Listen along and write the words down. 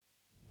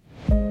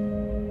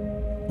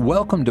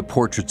Welcome to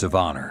Portraits of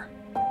Honor.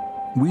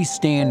 We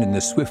stand in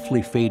the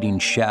swiftly fading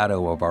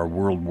shadow of our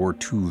World War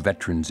II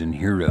veterans and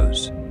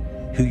heroes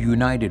who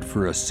united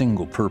for a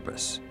single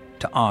purpose: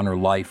 to honor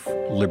life,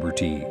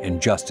 liberty, and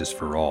justice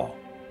for all.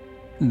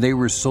 They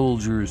were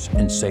soldiers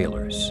and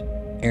sailors,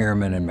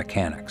 airmen and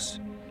mechanics,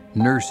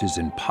 nurses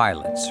and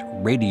pilots,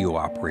 radio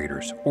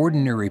operators,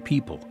 ordinary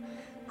people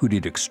who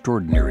did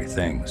extraordinary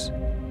things.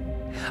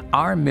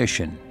 Our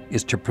mission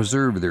is to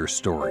preserve their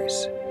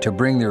stories, to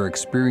bring their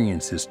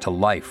experiences to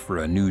life for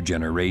a new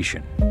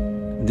generation.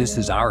 This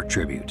is our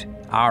tribute,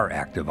 our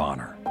act of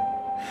honor.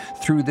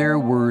 Through their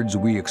words,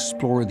 we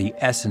explore the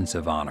essence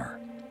of honor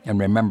and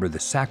remember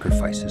the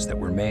sacrifices that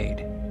were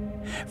made.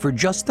 For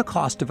just the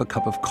cost of a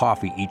cup of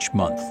coffee each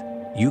month,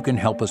 you can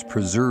help us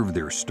preserve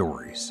their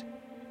stories.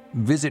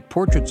 Visit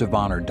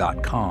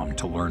portraitsofhonor.com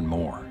to learn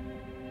more.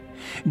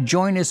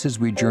 Join us as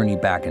we journey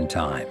back in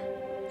time,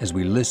 as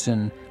we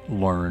listen,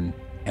 learn,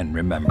 and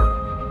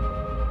remember.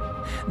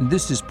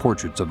 This is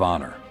Portraits of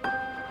Honor.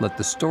 Let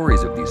the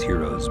stories of these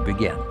heroes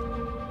begin.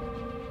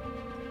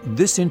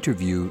 This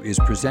interview is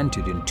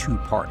presented in two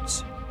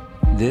parts.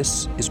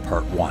 This is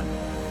part one.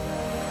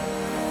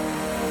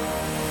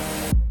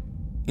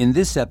 In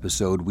this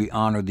episode, we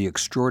honor the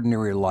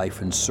extraordinary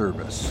life and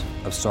service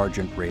of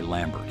Sergeant Ray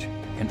Lambert,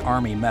 an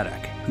Army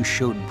medic who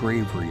showed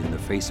bravery in the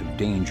face of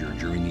danger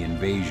during the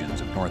invasions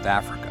of North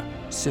Africa,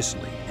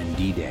 Sicily, and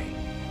D-Day.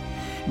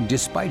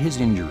 Despite his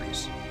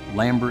injuries,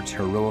 Lambert's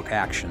heroic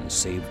actions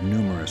saved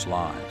numerous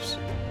lives.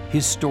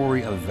 His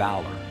story of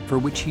valor, for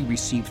which he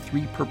received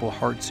 3 Purple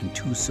Hearts and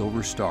 2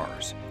 Silver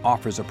Stars,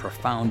 offers a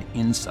profound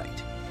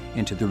insight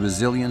into the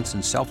resilience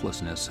and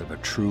selflessness of a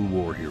true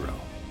war hero.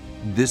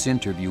 This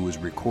interview was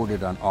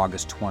recorded on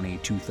August 20,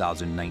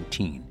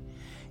 2019,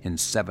 in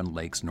Seven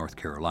Lakes, North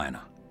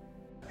Carolina.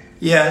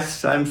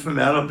 Yes, I'm from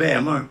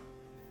Alabama.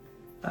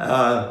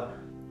 I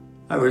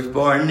was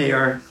born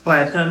near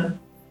Clanton,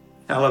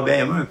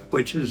 Alabama,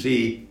 which is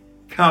the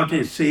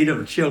county seat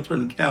of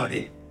Chilton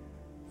County.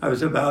 I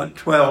was about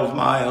 12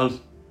 miles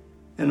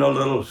in a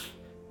little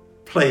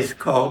place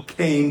called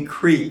Cane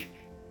Creek.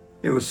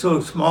 It was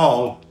so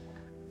small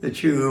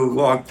that you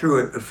walked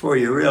through it before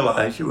you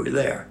realized you were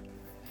there.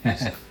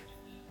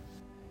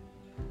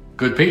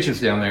 Good peaches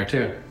down there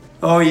too.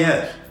 Oh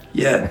yes,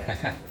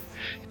 yeah,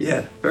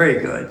 yeah, very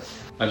good.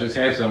 I just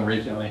had some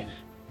recently.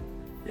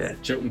 Yeah.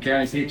 Chilton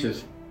County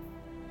peaches.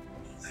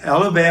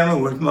 Alabama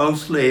was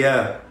mostly,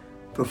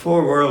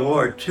 before World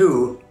War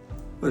II,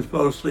 was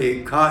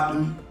mostly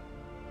cotton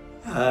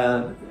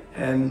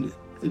and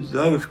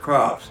those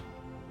crops.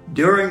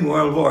 During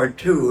World War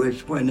II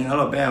is when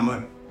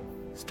Alabama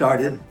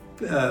started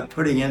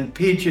putting in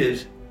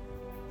peaches.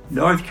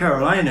 North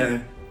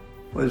Carolina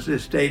was the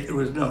state that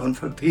was known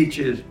for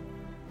peaches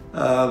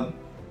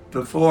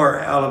before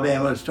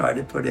Alabama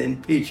started putting in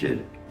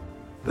peaches.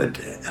 But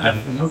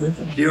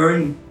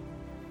during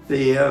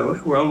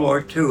the World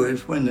War II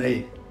is when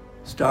they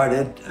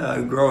started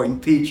growing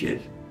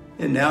peaches,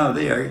 and now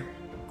they are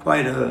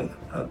quite a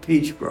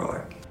peach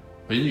grower.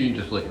 But you can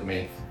just look at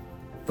me.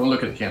 Don't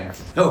look at the camera.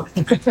 Oh,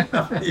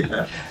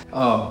 yeah.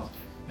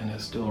 And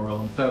it's still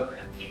rolling.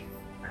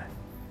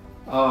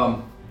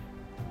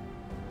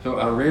 So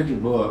I read your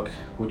book,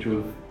 which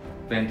was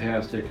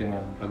fantastic and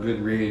a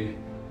good read.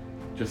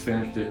 Just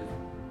finished it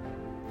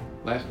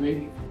last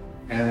week,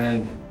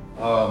 and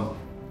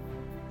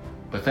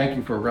but thank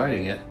you for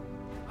writing it.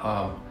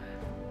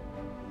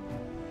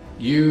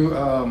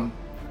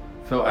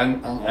 So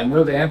I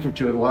know the answer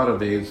to a lot of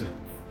these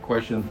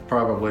questions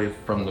probably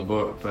from the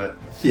book, but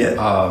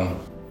yeah.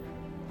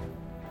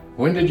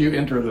 When did you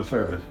enter the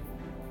service?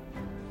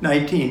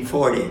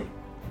 1940.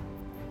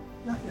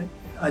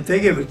 I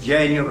think it was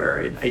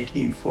January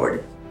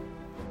 1940.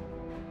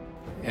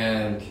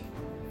 And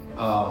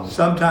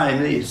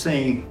sometimes these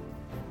things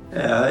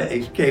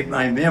escape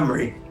my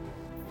memory.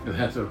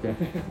 That's okay.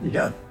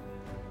 Yeah.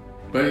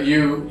 But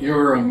you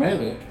were a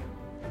medic.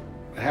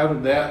 How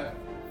did that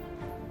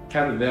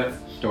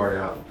start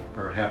out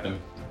or happen?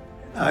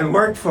 I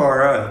worked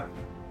for a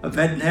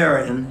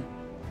veterinarian,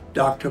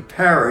 Dr.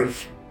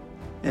 Parrish,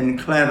 in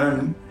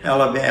Clanton,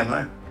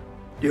 Alabama,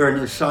 during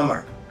the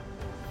summer.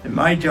 And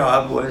my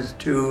job was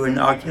to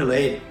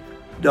inoculate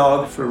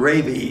dogs for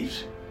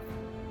rabies.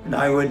 And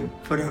I would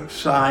put up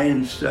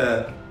signs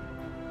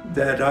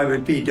that I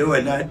would be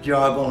doing that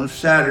job on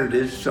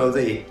Saturdays so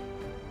the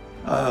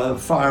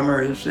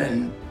farmers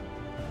and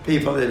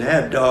people that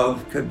had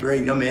dogs could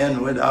bring them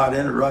in without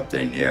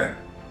interrupting their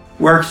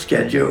work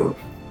schedule.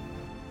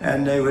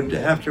 And they would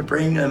have to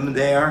bring them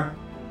there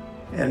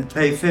and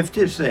pay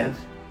 50 cents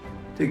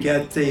to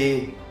get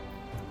the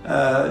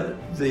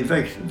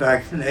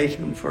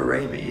vaccination for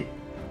rabies.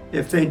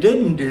 If they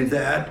didn't do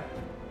that,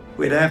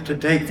 we'd have to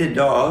take the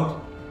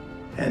dog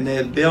and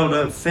they'd build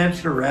a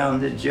fence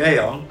around the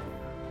jail.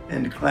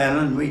 In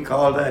Clanton, we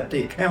call that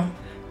the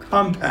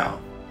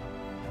compound.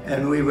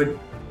 And we would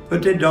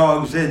put the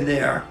dogs in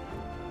there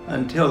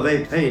until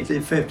they paid the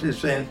 50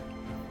 cents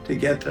to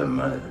get them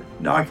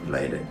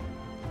inoculated.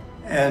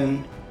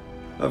 And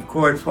of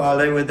course, while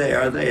they were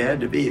there, they had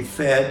to be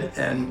fed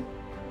and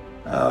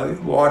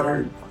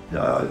watered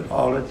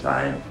all the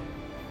time.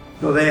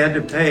 So they had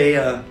to pay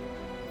an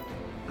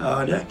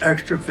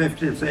extra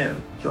 50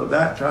 cents. So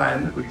that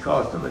time it would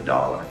cost them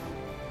 $1.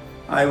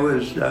 I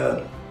was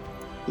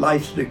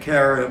licensed to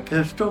carry a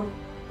pistol,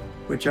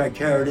 which I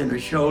carried in a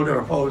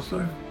shoulder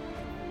holster,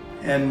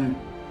 and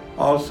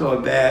also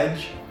a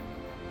badge,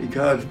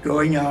 because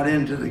going out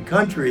into the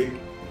country,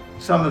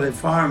 some of the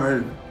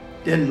farmers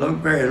didn't look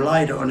very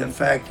light on the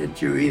fact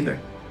that you either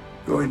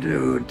going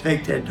to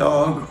take their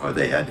dog or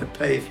they had to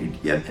pay if you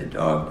get the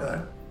dog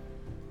done.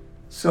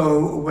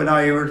 So when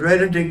I was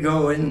ready to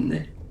go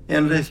and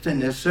enlist in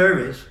the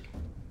service,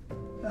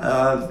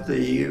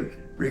 the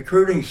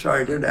recruiting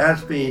sergeant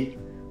asked me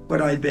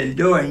what I'd been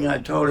doing. I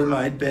told him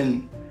I'd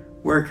been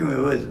working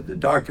with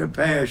Dr.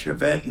 Parrish, a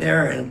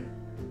veterinarian,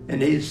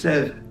 and he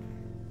said,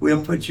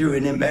 "We'll put you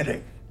in a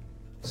medic."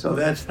 So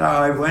that's how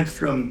I went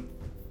from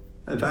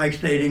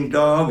vaccinating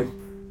dogs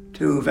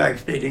to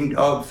vaccinating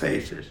dog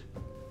faces.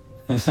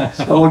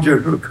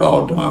 Soldiers were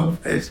called dog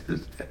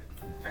faces.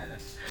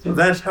 So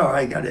that's how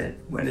I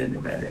went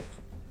into medic.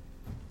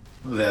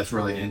 That's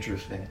really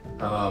interesting.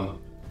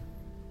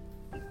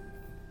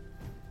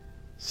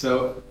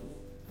 So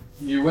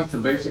you went to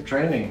basic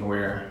training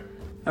where?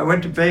 I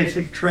went to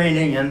basic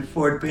training in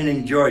Fort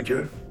Benning,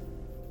 Georgia.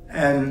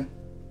 And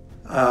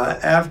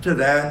after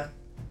that,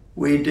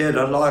 we did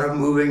a lot of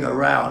moving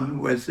around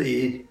with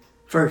the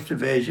 1st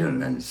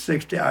Division and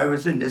 60. I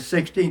was in the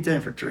 16th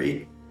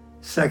Infantry,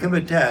 2nd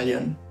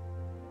Battalion,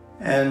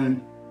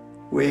 and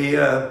we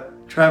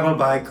traveled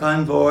by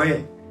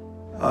convoy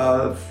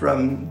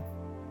from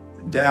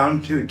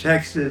down to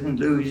Texas and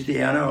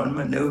Louisiana on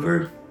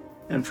maneuvers,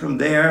 and from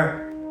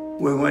there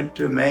we went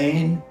to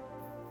Maine,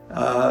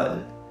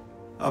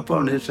 up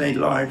on the St.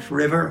 Lawrence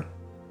River,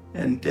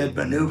 and did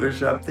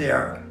maneuvers up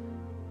there.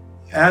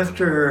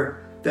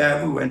 After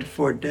that, we went to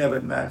Fort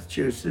Devon,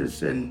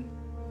 Massachusetts, and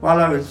while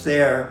I was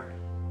there,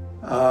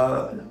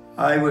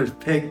 I was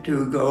picked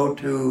to go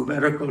to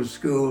medical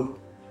school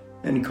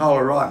in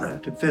Colorado,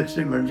 to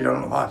Fitzsimmons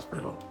General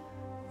Hospital.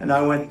 And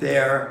I went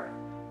there,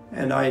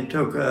 and I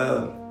took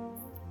a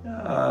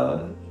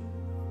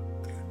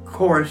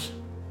course,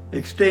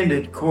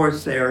 extended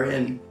course there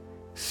in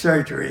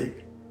surgery,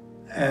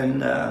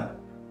 and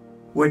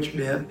which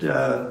meant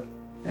I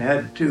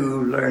had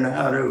to learn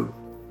how to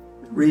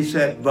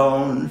reset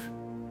bones,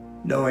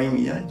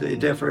 knowing the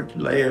different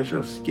layers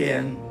of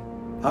skin,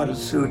 how to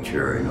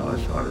suture and all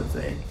sort of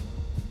things.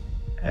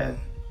 And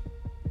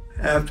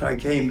after I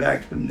came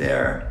back from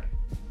there,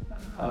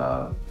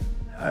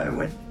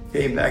 I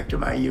came back to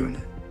my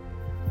unit.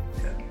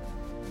 Yeah.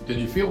 Did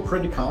you feel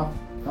pretty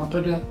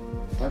confident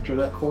after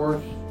that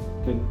course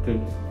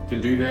to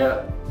do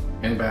that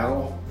in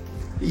battle?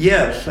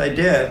 Yes, I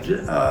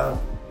did.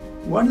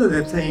 One of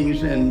the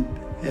things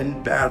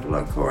in battle,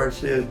 of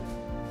course, is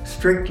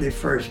strictly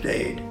first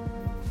aid.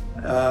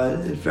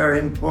 It's very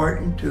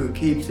important to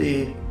keep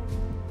the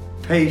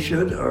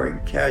patient, or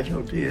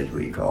casualty as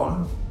we call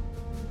them,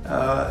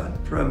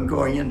 from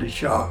going into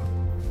shock.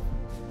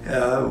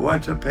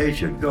 Once a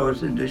patient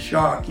goes into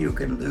shock, you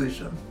can lose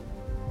them.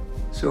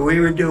 So we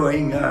were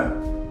doing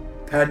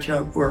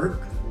patch-up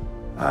work.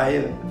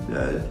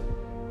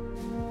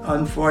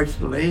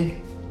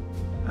 Unfortunately,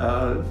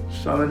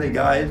 some of the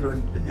guys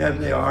would have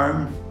their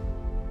arms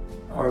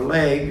or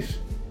legs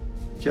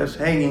just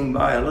hanging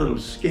by a little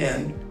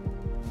skin.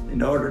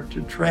 In order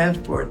to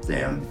transport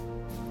them,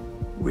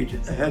 we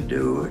had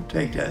to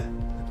take that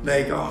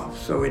leg off.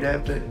 So we'd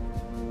have to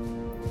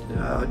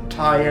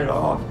tie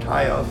off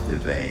the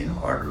vein,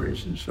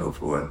 arteries, and so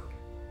forth,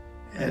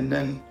 and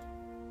then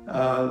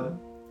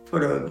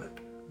put a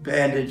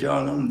bandage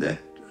on them that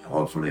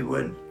hopefully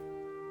would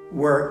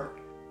work,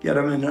 get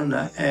them in an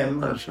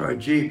ambulance or a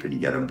Jeep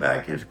and get them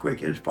back as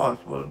quick as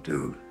possible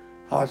to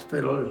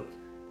hospital.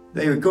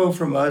 They would go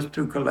from us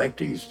to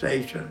collecting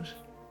stations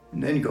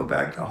and then go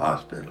back to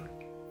hospital.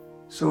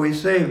 So we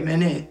saved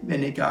many,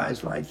 many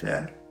guys like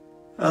that.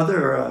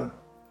 Other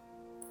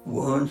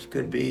wounds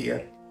could be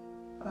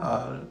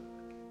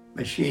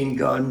machine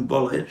gun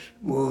bullets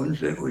wounds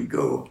that would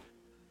go,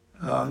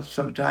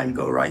 sometimes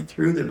go right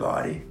through the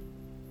body.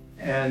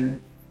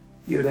 And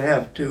you'd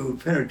have to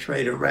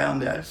penetrate around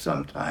that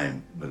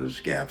sometime with a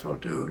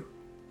scaffold to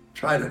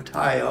try to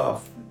tie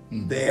off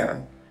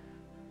there.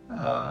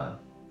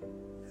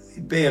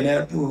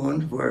 Bayonet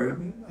wounds were,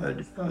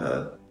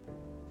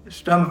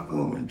 stomach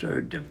wounds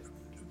are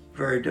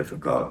very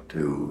difficult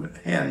to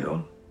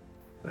handle.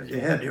 But you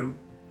had to,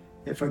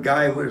 if a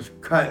guy was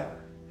cut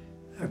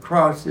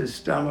across his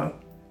stomach,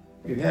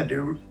 you had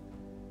to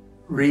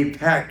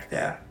repack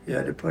that. You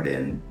had to put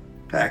in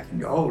packing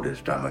to hold his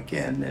stomach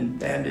in and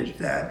bandage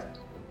that.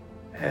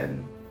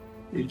 And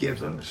you give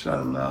them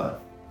some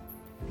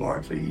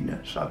morphine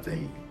or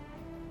something,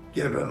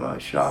 give them a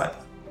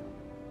shot,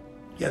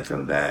 get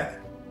them back.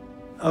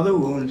 Other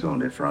wounds on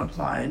the front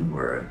line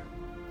were,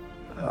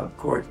 of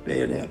course,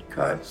 bayonet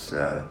cuts,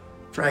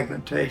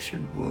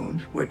 fragmentation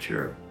wounds, which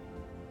are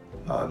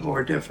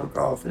more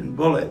difficult than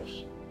bullets.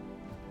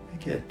 They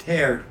get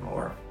tears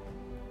more.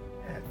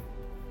 And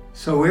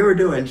So we were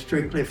doing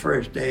strictly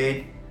first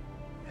aid,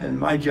 and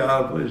my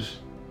job was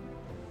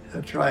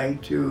trying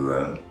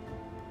to,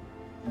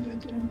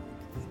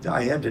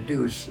 I had to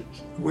do,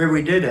 where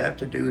we did have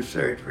to do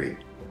surgery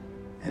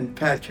and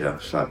patch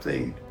up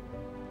something,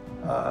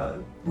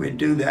 we'd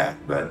do that,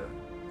 but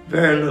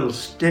very little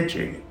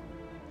stitching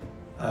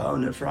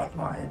on the front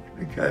line,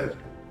 because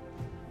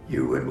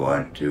you would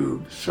want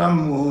to,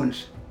 some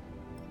wounds,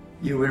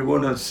 you would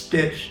want to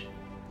stitch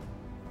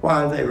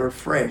while they were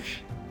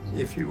fresh,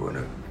 if you want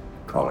to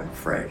call it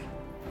fresh,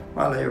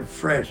 while they were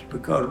fresh,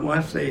 because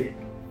once they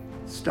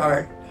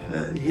start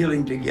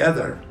healing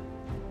together,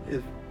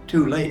 it's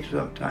too late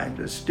sometimes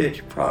to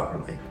stitch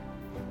properly.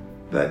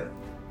 But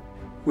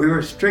we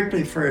were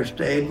strictly first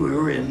aid. We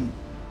were in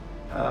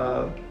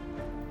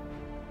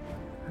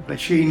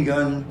machine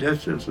gun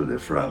distance of the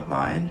front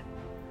line,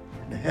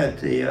 and had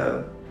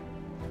the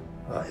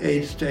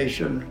aid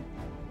station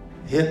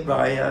hit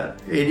by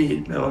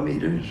 88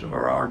 millimeters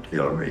or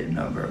artillery a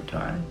number of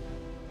times.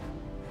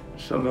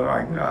 Some of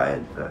our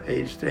guys, the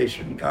aid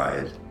station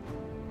guys,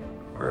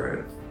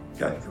 were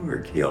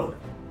killed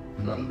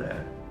from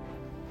that.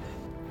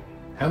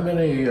 How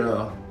many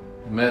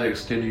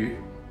medics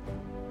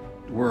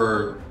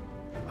were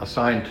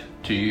assigned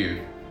to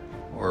you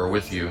or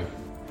with you?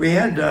 We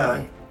had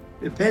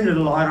depended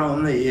a lot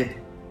on the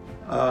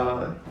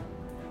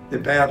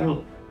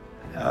battle,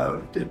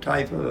 the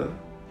type of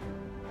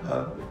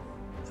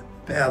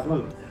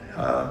battle.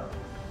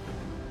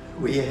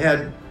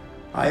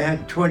 I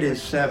had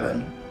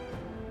 27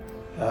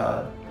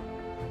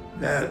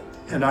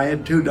 and I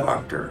had 2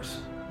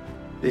 doctors.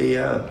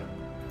 The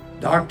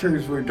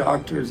doctors were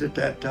doctors at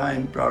that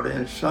time brought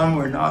in. Some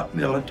were not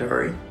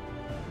military,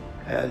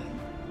 and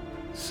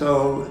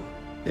so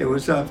it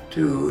was up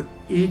to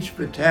each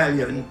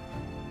battalion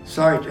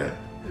sergeant.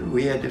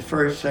 We had the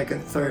 1st,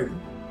 2nd, 3rd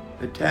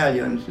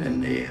battalions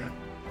in the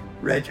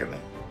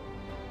regiment,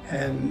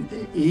 and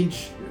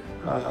each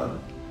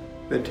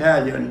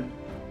battalion,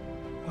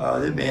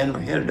 the men were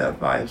headed up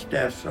by a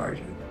staff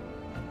sergeant,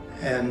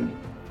 and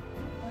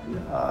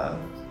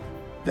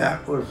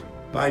that was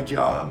my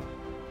job,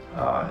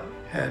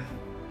 and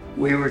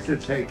we were to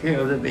take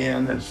care of the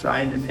men,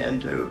 assign them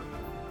into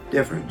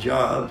different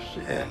jobs,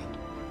 and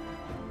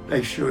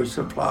make sure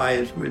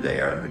supplies were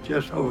there,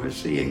 just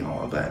overseeing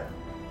all that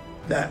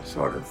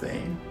sort of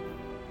thing,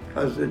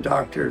 because the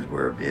doctors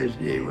were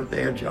busy with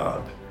their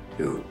jobs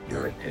too,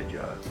 doing their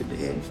jobs at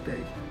the aid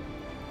station.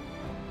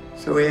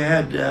 So we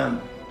had,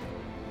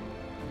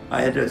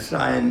 I had to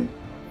assign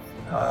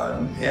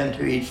men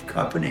to each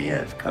company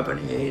as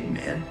company aid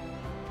men.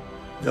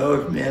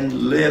 Those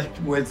men lived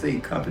with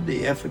the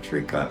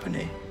infantry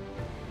company,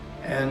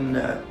 and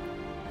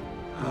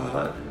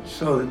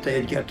so that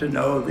they'd get to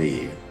know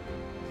the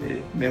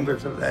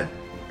members of that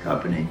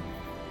company.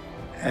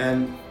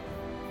 And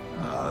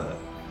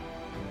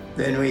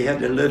then we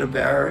had the litter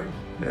bearer,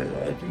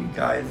 the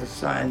guys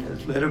assigned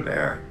as litter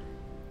bearer.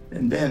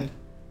 And then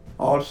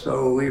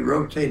also we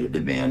rotated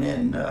the men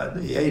in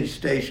the aid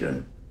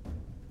station.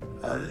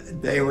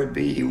 They would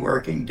be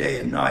working day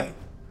and night.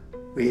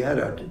 We had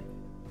an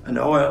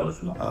oil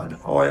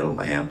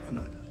lamp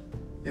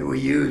that we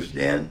used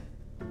then,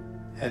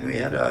 and we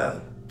had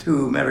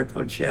 2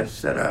 medical chests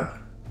set up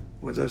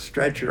with a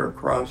stretcher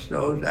across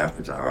those. That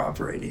was our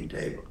operating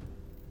table.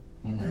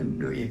 Mm-hmm.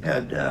 And we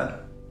had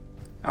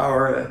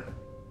our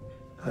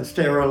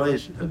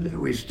sterilization.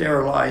 We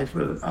sterilized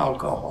with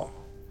alcohol.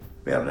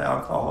 We have an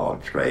alcohol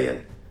tray,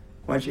 and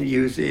once you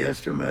use the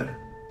instrument,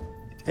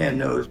 hand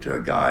those to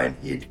a guy, and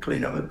he'd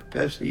clean them up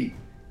because he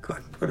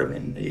couldn't put them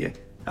in the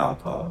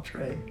alcohol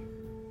tray.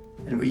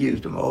 And we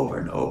used them over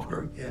and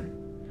over again.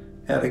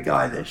 Had a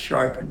guy that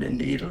sharpened the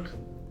needles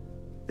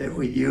that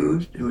we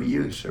used, and we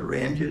used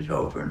syringes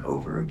over and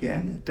over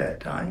again at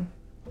that time.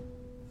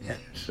 And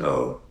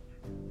so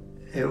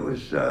it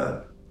was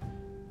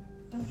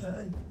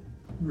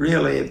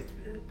really,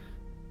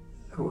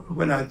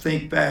 when I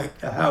think back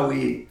to how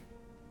we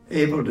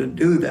able to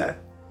do that,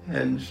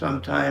 and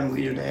sometime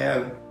we'd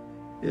have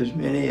as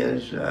many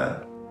as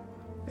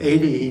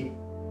 80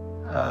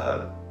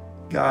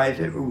 guys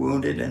that were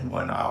wounded in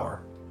 1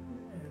 hour.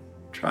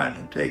 Trying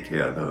to take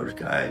care of those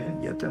guys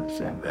and get them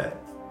sent back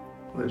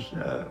was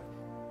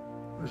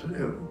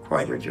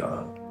quite a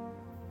job.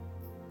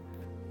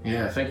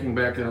 Yeah, thinking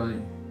back on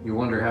it, you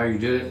wonder how you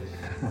did it.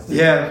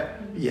 Yeah.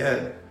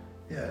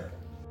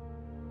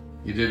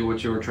 You did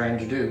what you were trained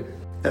to do.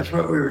 That's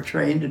what we were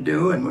trained to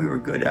do, and we were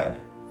good at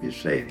it. We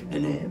saved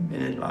many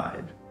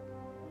lives.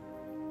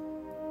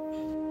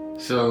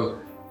 So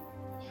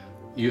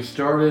you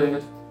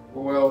started,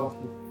 well,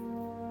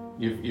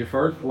 you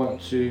first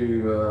went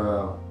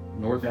to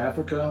North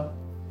Africa?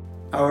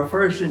 Our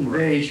first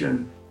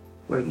invasion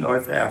was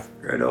North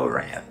Africa at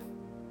Oran.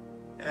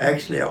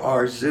 Actually,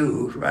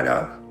 Arzu, right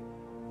up,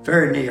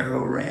 very near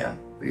Oran.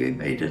 We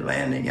made the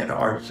landing at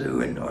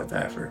Arzu in North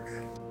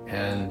Africa.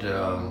 And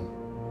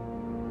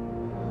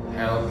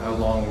how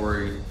long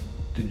was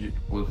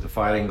the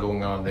fighting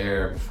going on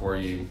there before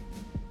you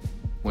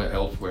went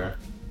elsewhere?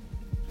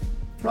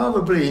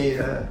 Probably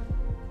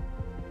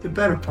the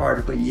better part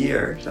of a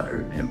year, as I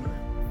remember.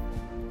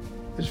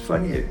 It's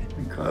funny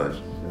because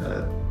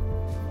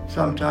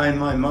sometimes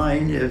my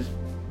mind is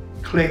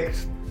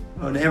clicks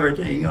on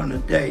everything on a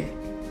date.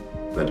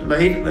 But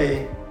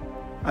lately,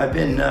 I've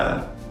been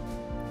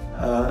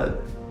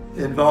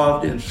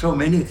involved in so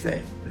many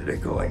things that are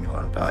going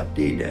on about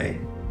D-Day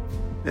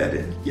that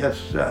it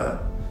just...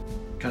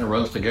 kind of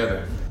runs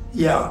together.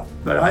 Yeah,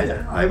 but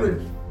I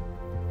was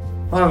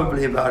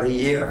probably about a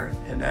year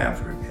in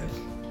Africa.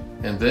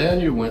 And then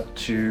you went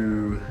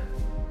to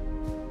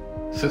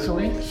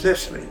Sicily?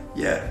 Sicily,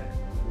 yeah.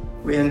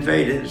 We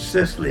invaded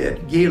Sicily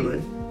at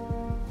Gilead,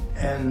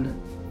 and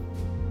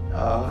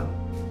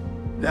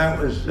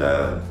that was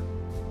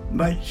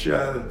much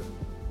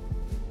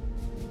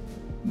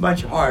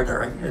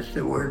harder, I guess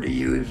the word to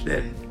use,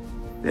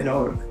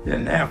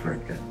 than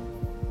Africa.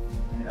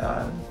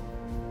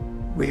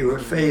 We were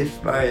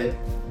faced by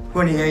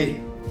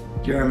 28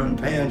 German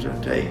Panzer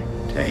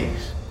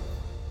tanks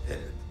that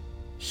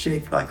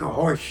shaped like a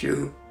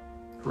horseshoe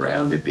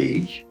around the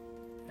beach.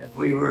 And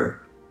we were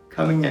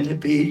coming in the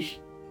beach,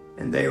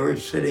 and they were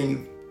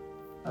sitting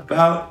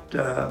about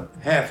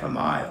half a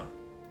mile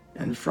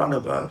in front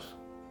of us,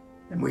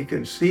 and we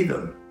could see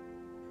them.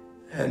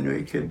 And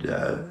we could,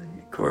 of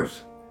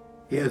course,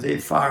 hear the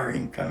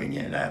firing coming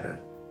in at us.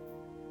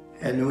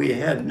 And we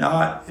had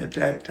not, at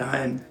that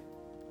time,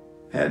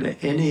 had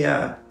any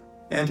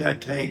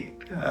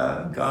anti-tank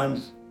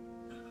guns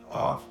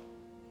off,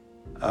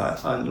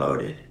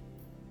 unloaded.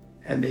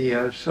 And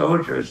the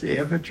soldiers, the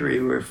infantry,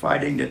 were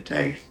fighting the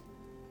tanks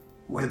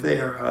with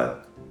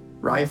their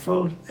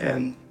rifles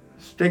and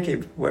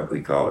what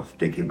we call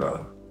sticky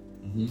bow.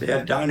 Mm-hmm. They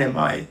had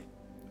dynamite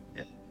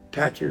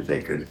patches.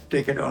 They could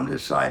stick it on the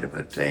side of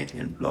a tank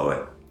and blow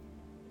it.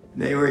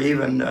 They were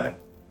even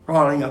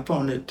crawling up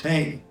on the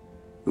tank,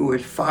 who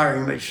was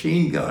firing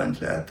machine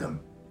guns at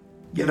them,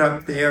 get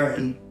up there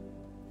and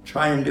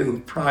trying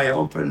to pry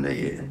open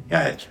the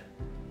hatch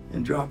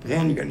and drop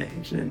hand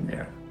grenades in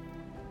there.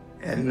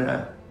 And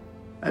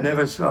I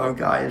never saw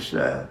guys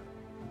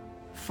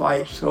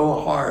fight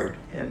so hard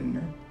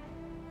and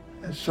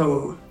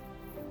so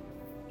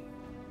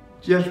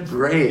just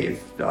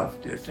brave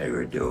stuff that they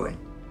were doing,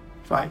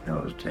 fighting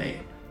those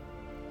tanks.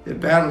 The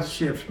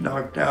battleships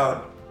knocked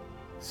out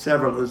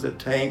several of the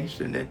tanks,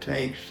 and the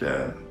tanks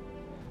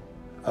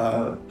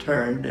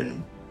turned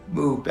and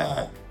moved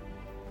back.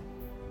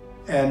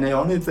 And the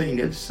only thing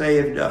that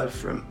saved us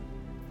from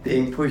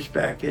being pushed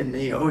back in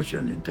the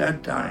ocean at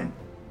that time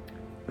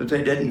was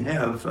they didn't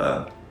have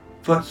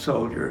foot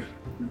soldiers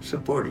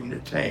supporting the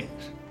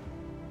tanks.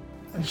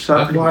 That's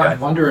why I'm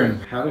wondering,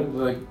 how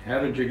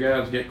did you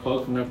guys get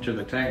close enough to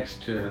the tanks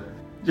to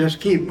just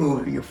keep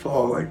moving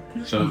forward?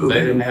 So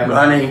they didn't have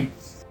running.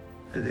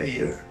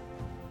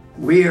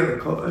 We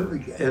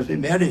as the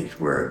medics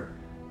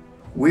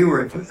we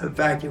were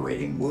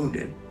evacuating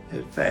wounded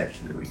as fast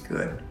as we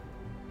could.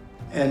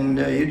 And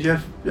you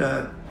just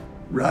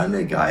run,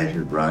 the guys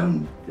would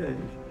run,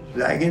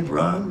 zagged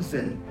runs,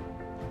 and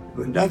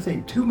with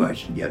nothing too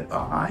much to get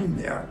behind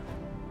there.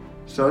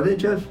 So they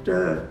just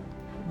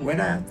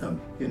went at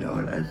them,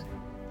 and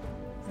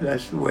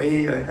that's the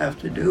way you have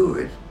to do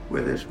it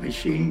with this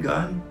machine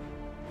gun,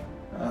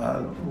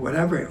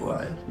 whatever it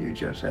was, you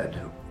just had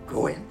to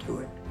go into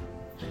it.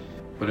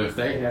 But if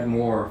they had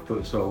more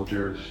foot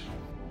soldiers,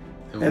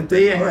 if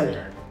they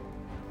had,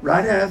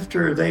 right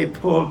after they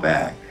pulled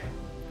back,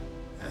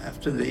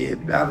 after the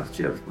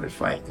battleships were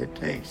fighting the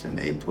tanks and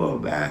they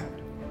pulled back,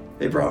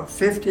 they brought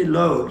 50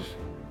 loads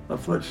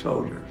of foot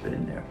soldiers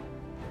in there.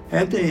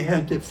 Had they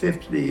had the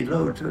 50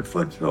 loads of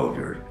foot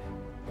soldiers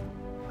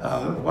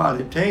while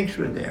the tanks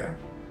were there,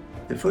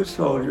 the foot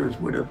soldiers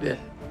would have been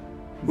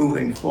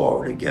moving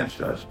forward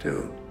against us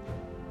too.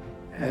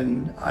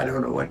 And I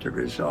don't know what the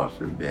results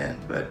have been,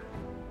 but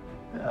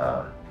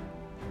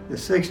the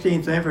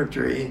 16th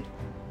Infantry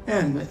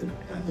and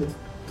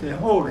the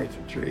whole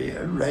infantry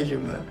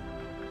regiment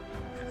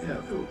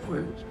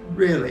was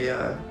really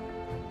a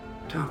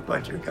tough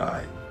bunch of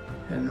guys.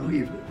 And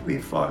we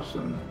fought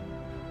some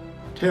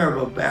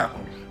terrible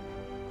battles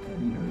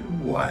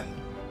and won.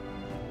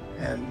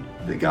 And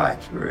the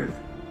guys were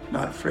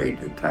not afraid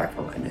to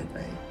tackle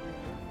anything.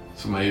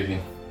 It's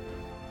amazing.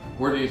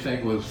 Where do you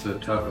think was the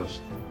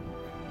toughest?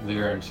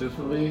 There in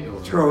Sicily? Or?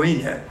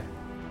 Troina.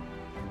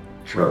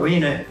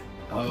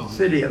 The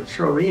city of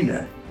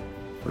Troina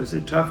was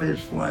the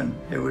toughest one.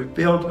 It was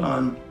built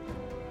on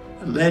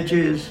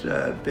ledges,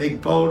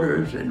 big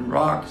boulders and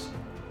rocks.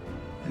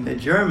 And the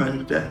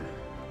Germans,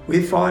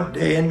 we fought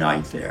day and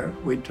night there.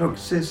 We took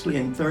Sicily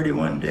in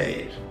 31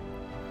 days.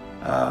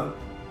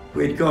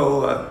 We'd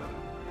go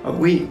a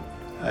week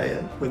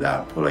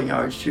without pulling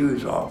our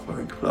shoes off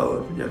or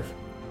clothes, just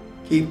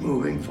keep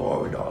moving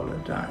forward all the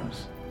time,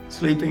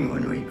 sleeping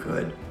when we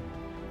could,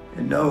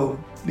 and no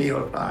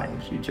meal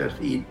times. You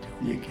just eat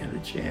when you get a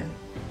chance.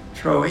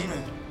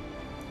 Troina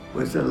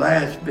was the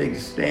last big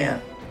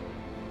stand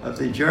of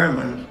the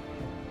Germans,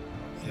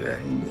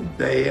 and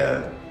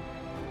they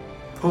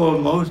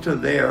pulled most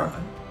of their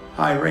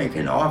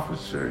high-ranking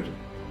officers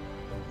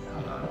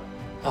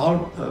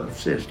out of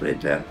Sicily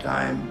at that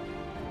time,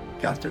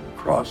 got to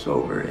cross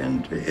over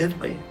into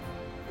Italy,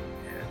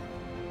 and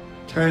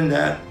turned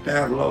that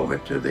battle over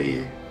to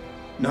the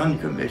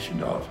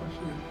non-commissioned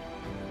officers,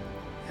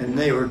 and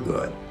they were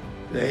good.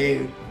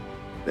 They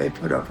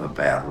put up a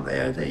battle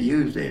there. They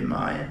used their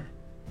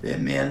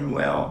men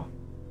well,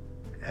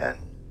 and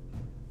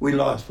we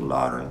lost a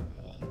lot of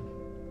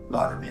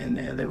men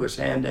there. There was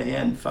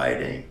hand-to-hand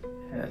fighting,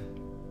 and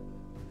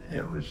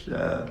it was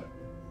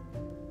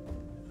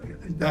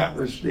that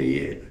was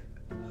the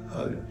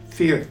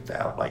fierce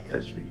battle, I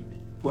guess,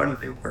 one of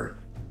the worst.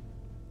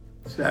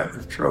 So that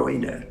was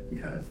Troina,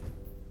 yeah.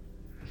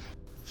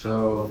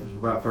 So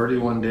about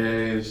 31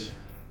 days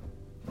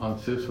on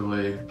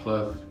Sicily,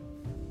 plus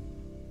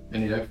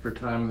any extra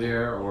time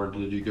there, or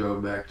did you go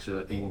back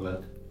to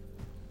England?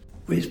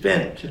 We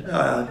spent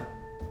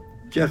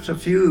just a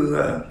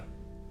few,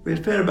 we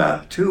spent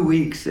about 2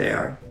 weeks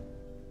there,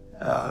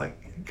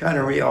 kind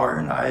of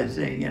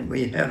reorganizing, and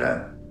we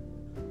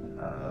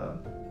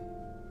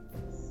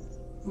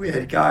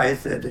had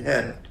guys that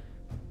had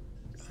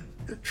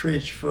a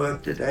trench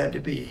foot that had to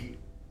be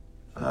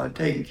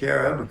taken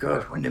care of,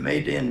 because when they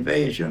made the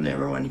invasion,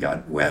 everyone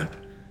got wet.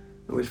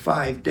 It was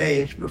 5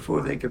 days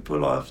before they could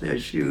pull off their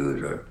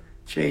shoes or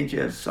change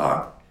their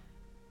sock.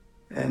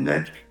 And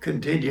that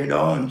continued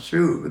on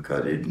through,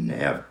 because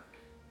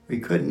we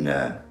couldn't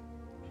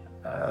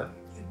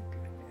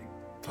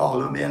call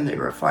them in. They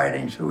were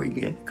fighting, so we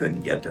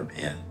couldn't get them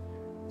in.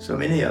 So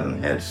many of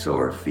them had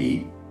sore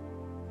feet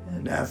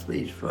and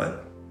athlete's foot.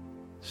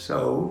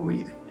 So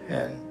we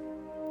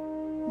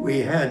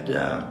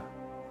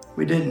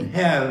didn't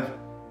have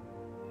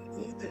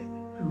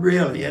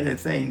really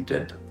anything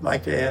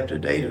like they have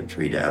today to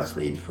treat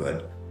athlete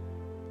foot.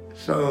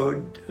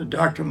 So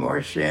Dr.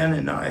 Morshan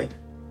and I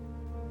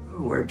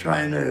were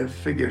trying to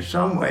figure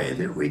some way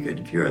that we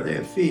could cure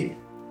their feet.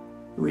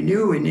 We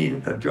knew we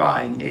needed a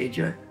drying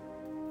agent,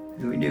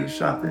 and we knew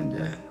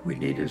we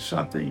needed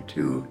something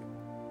to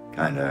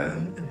kind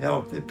of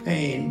help the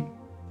pain.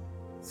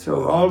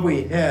 So all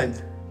we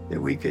had that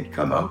we could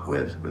come up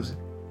with was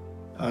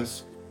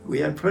we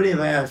had plenty of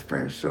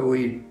aspirin, so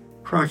we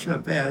crushed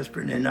up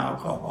aspirin in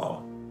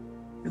alcohol,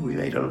 and we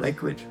made a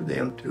liquid for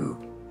them to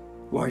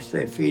wash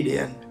their feet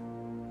in,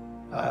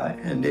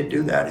 and they'd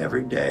do that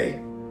every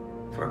day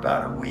for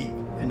about a week,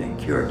 and then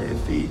cured their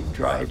feet,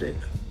 dried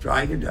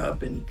it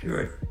up, and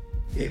cured,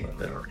 gave a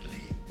little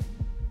relief.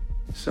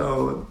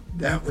 So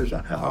that was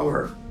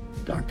our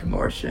Dr.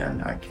 Morshan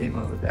and I came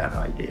up with that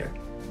idea.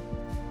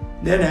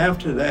 Then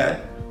after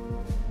that,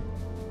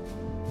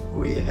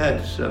 we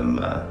had some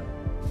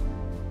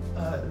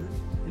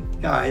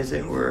guys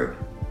that were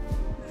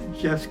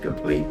just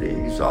completely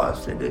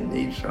exhausted and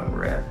need some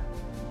rest.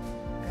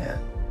 And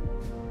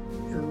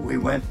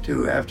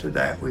after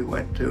that, we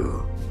went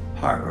to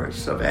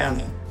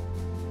Savannah,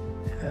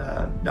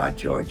 not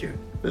Georgia,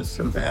 but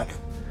Savannah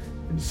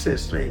in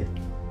Sicily.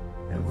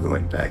 And we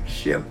went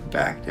shipped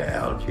back to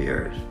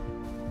Algiers.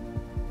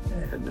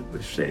 And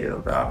we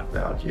sailed out of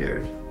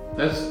Algiers.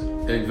 That's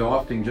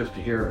exhausting just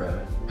to hear about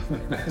it.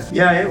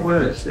 Yeah, it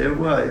was.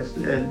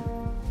 And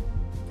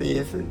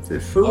the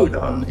food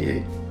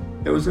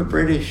it was a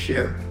British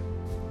ship,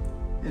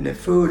 and the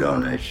food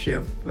on that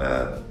ship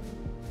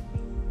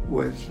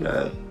was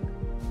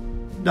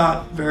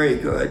not very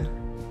good,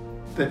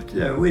 but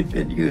we'd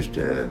been used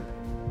to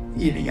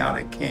eating out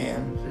of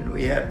cans, and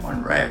we had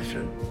one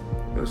ration.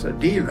 It was a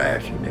D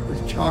ration. It was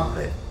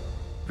chocolate,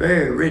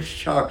 very rich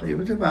chocolate. It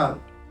was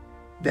about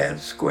that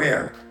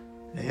square.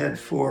 It had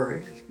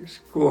scored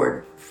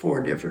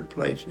 4 different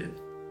places.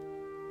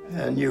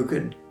 And you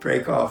could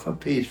break off a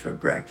piece for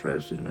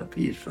breakfast and a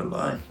piece for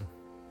lunch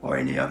or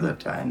any other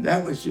time.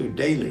 That was your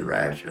daily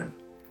ration.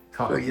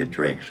 So you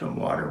drink some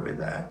water with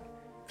that.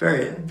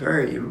 Very,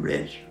 very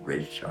rich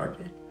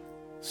chocolate.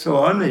 So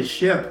on the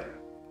ship,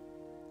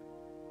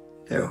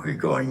 that we're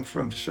going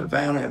from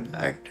Savannah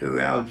back to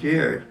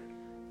Algiers,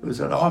 there was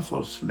an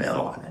awful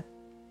smell on it.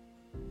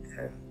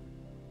 And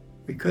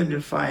we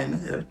couldn't find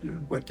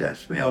what that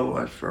smell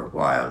was for a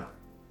while.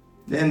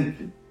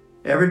 Then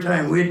every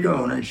time we'd go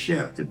on a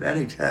ship, the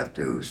medics have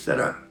to set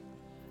up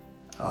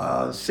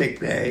sick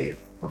bay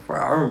for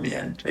our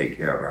men, take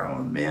care of our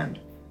own men.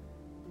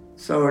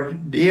 So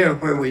near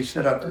where we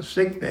set up the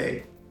sick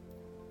bay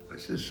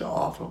was this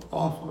awful,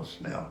 awful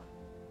smell.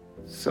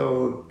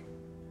 So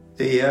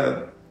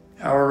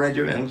our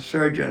regimental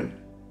surgeon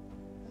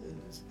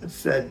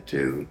said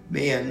to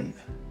me and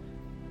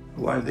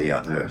one of the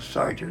other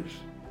sergeants,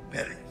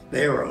 medics,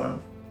 they were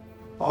on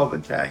all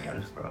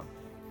battalions from,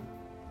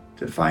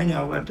 to find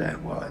out what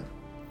that was.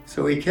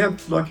 So we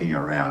kept looking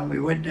around. We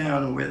went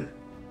down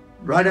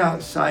right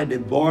outside the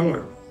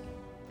boiler room,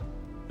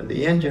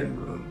 the engine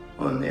room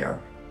on there.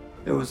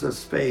 There was a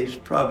space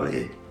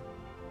probably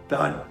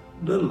about a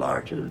little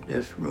larger than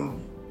this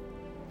room.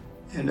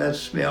 And that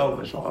smell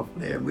was awful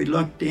there. We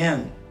looked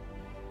in,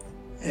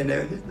 and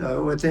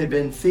what they'd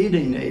been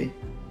feeding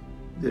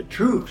the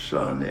troops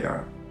on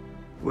there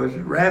was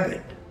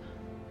rabbit.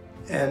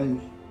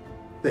 And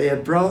they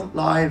had brought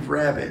live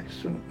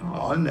rabbits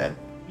on that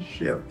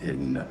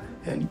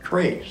in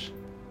crates.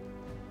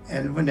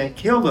 And when they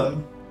killed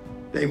them,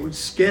 they would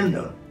skin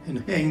them and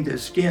hang the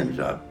skins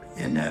up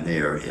in that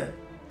area.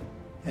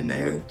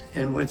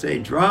 And once they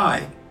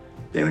dry,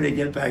 then when they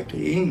get back to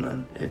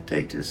England, they'd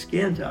take the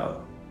skins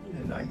out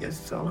and I guess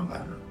sell them. I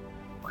don't know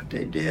what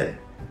they did.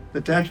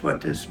 But that's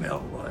what this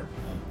smell was.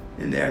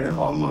 And then it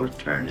almost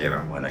turned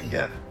everyone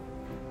against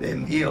their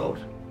meals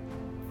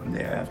from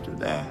there after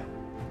that.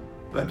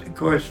 But of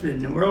course,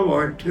 in World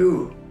War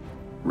II,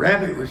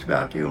 rabbit was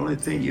about the only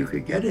thing you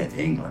could get in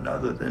England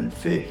other than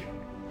fish.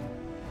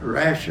 The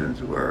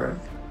rations were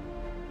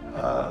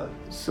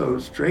so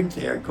strict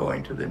there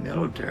going to the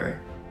military.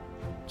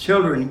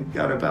 Children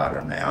got about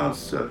an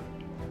ounce of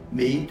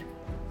meat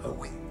a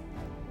week.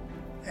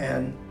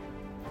 And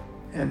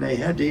they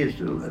had these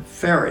little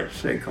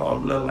ferrets, they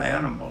called little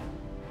animals.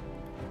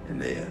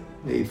 And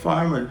the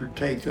farmers would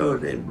take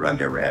those, they'd run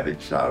the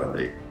rabbits out of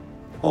the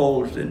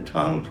holes and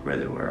tunnels where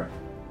they were.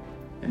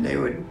 And they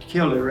would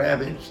kill the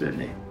rabbits, and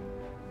they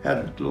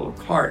had little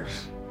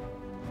carts,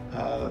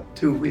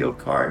 two-wheel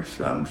carts,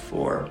 some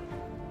four,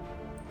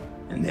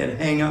 and they'd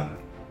hang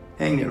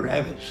the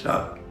rabbits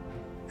up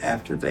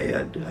after they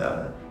had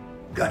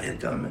gutted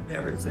them and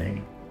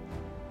everything,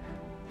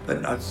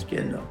 but not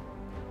skinned them.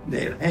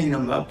 They'd hang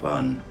them up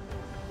on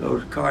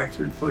those carts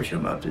and push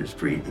them up the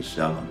street to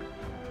sell them.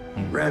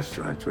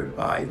 Restaurants would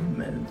buy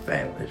them and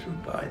families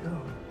would buy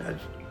those.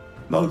 That's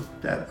most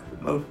of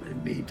the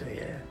meat they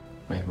had.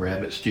 Like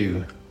rabbit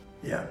stew.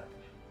 Yeah,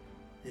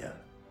 yeah.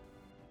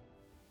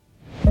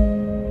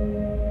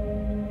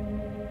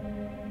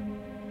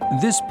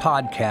 This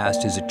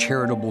podcast is a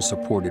charitable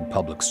supported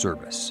public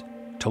service.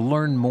 To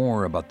learn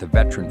more about the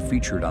veteran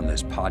featured on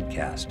this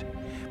podcast,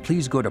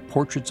 please go to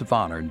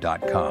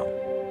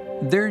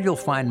portraitsofhonor.com. There you'll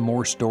find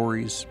more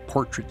stories,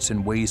 portraits,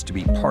 and ways to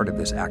be part of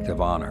this act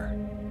of honor.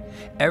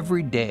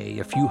 Every day,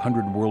 a few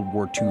hundred World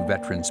War II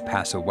veterans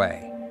pass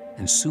away,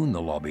 and soon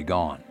they'll all be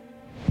gone.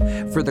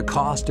 For the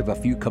cost of a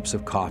few cups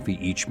of coffee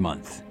each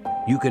month,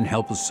 you can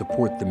help us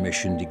support the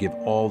mission to give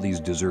all these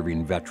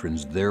deserving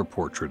veterans their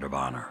portrait of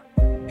honor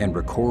and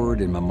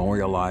record and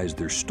memorialize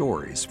their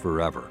stories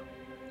forever.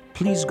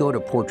 Please go to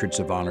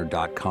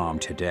portraitsofhonor.com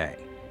today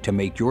to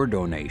make your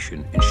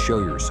donation and show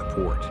your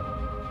support.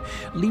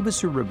 Leave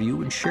us a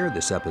review and share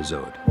this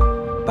episode.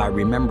 By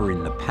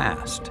remembering the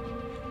past,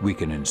 we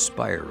can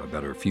inspire a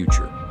better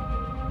future.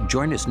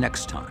 Join us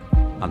next time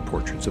on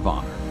Portraits of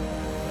Honor.